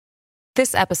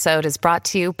This episode is brought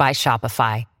to you by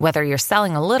Shopify. Whether you're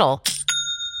selling a little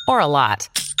or a lot,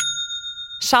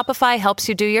 Shopify helps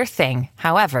you do your thing,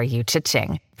 however you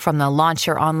cha-ching. From the launch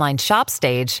your online shop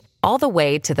stage, all the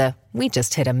way to the we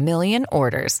just hit 1 million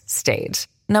orders stage.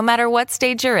 No matter what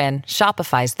stage you're in,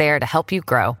 Shopify's there to help you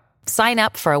grow. Sign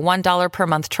up for a $1 per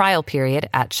month trial period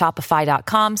at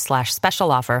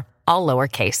shopify.com/special offer, all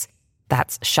lowercase.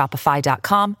 That's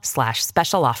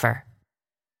shopify.com/special offer.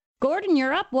 Gordon,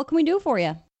 you're up. What can we do for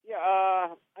you? Yeah, I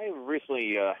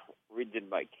recently redid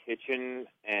my kitchen,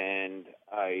 and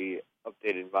I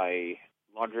updated my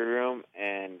laundry room,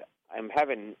 and I'm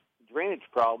having drainage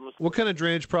problems. What kind of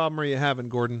drainage problem are you having,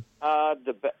 Gordon?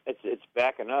 It's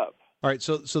backing up. All right,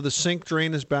 so the sink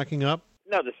drain is backing up?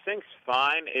 No, the sink's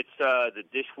fine. It's the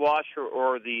dishwasher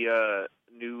or the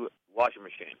new washing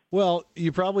machine. Well,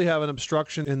 you probably have an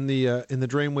obstruction in the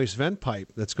drain waste vent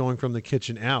pipe that's going from the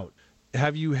kitchen out.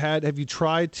 Have you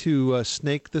tried to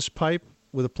snake this pipe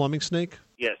with a plumbing snake?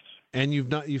 Yes. And you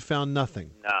found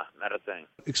nothing? Nah, not a thing.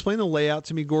 Explain the layout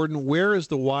to me, Gordon. Where is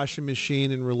the washing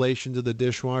machine in relation to the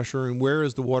dishwasher, and where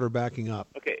is the water backing up?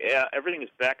 Okay, everything is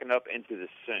backing up into the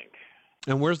sink.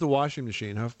 And where's the washing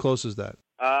machine? How close is that?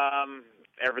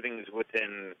 Everything is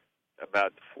within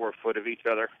about 4 foot of each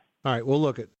other. All right, well,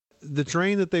 look, the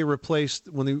drain that they replaced,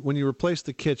 when you replaced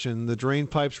the kitchen, the drain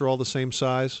pipes are all the same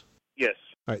size? Yes.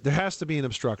 All right, there has to be an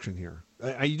obstruction here.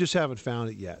 You just haven't found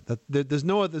it yet. There's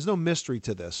no mystery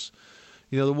to this.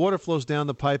 You know, the water flows down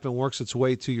the pipe and works its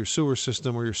way to your sewer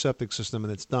system or your septic system,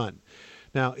 and it's done.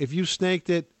 Now, if you snaked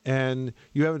it and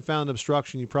you haven't found an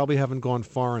obstruction, you probably haven't gone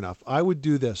far enough. I would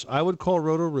do this. I would call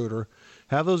Roto-Rooter,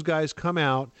 have those guys come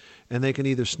out, and they can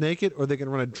either snake it or they can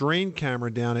run a drain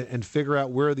camera down it and figure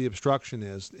out where the obstruction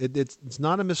is. It's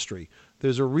not a mystery.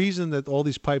 There's a reason that all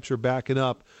these pipes are backing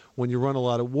up when you run a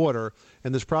lot of water,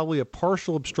 and there's probably a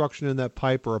partial obstruction in that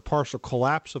pipe or a partial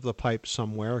collapse of the pipe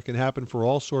somewhere. It can happen for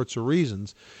all sorts of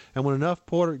reasons. And when enough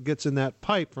water gets in that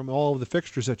pipe from all of the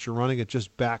fixtures that you're running, it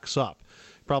just backs up.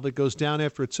 Probably goes down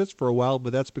after it sits for a while,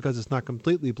 but that's because it's not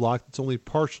completely blocked. It's only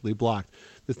partially blocked.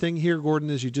 The thing here,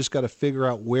 Gordon, is you just got to figure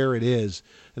out where it is.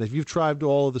 And if you've tried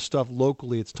all of the stuff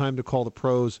locally, it's time to call the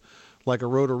pros like a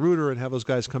Roto-Rooter and have those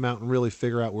guys come out and really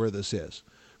figure out where this is.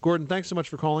 Gordon, thanks so much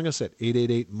for calling us at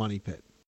 888-MONEY-PIT.